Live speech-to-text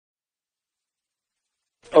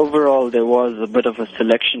Overall, there was a bit of a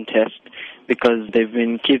selection test because they've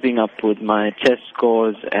been keeping up with my test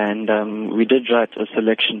scores, and we did write a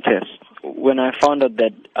selection test. When I found out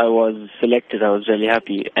that I was selected, I was really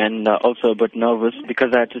happy and also a bit nervous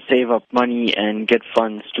because I had to save up money and get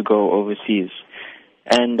funds to go overseas.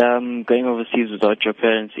 And going overseas without your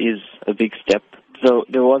parents is a big step. So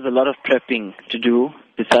there was a lot of prepping to do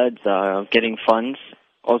besides getting funds,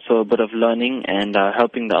 also a bit of learning and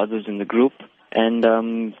helping the others in the group. And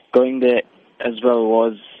going there as well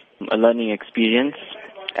was a learning experience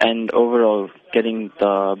and overall getting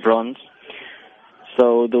the bronze.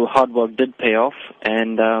 So the hard work did pay off,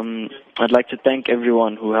 and I'd like to thank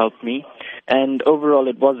everyone who helped me. And overall,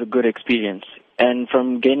 it was a good experience. And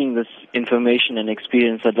from gaining this information and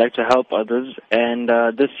experience, I'd like to help others. And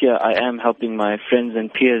this year, I am helping my friends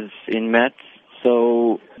and peers in maths.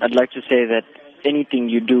 So I'd like to say that anything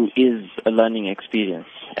you do is a learning experience.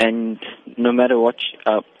 And no matter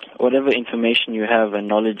whatever information you have and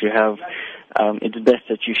knowledge you have, it's best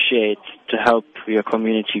that you share it to help your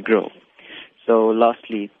community grow. So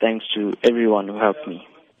lastly, thanks to everyone who helped me.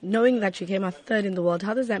 Knowing that you came out third in the world,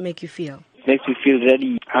 how does that make you feel? It makes me feel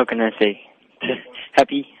really,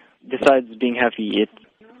 happy. Besides being happy,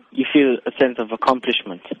 you feel a sense of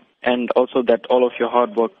accomplishment and also that all of your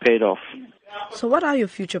hard work paid off. So what are your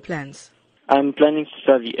future plans? I'm planning to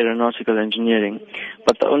study aeronautical engineering,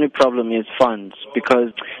 but the only problem is funds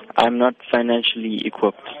because I'm not financially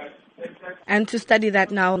equipped. And to study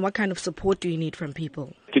that now, what kind of support do you need from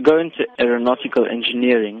people? To go into aeronautical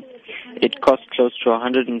engineering, it costs close to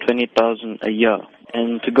 120,000 a year.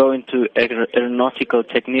 And to go into aeronautical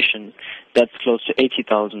technician, that's close to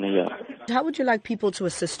 80,000 a year. How would you like people to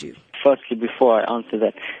assist you? Firstly, before I answer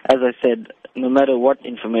that, as I said, no matter what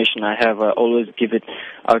information I have, I always give it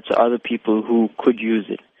out to other people who could use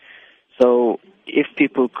it. So if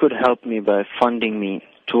people could help me by funding me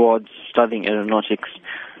towards studying aeronautics,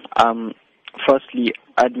 firstly,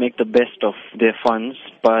 I'd make the best of their funds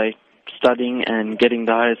by studying and getting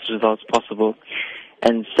the highest results possible.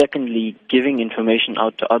 And secondly, giving information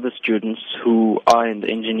out to other students who are in the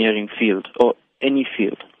engineering field or any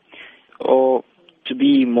field. Or to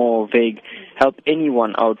be more vague, help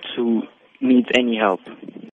anyone out who needs any help.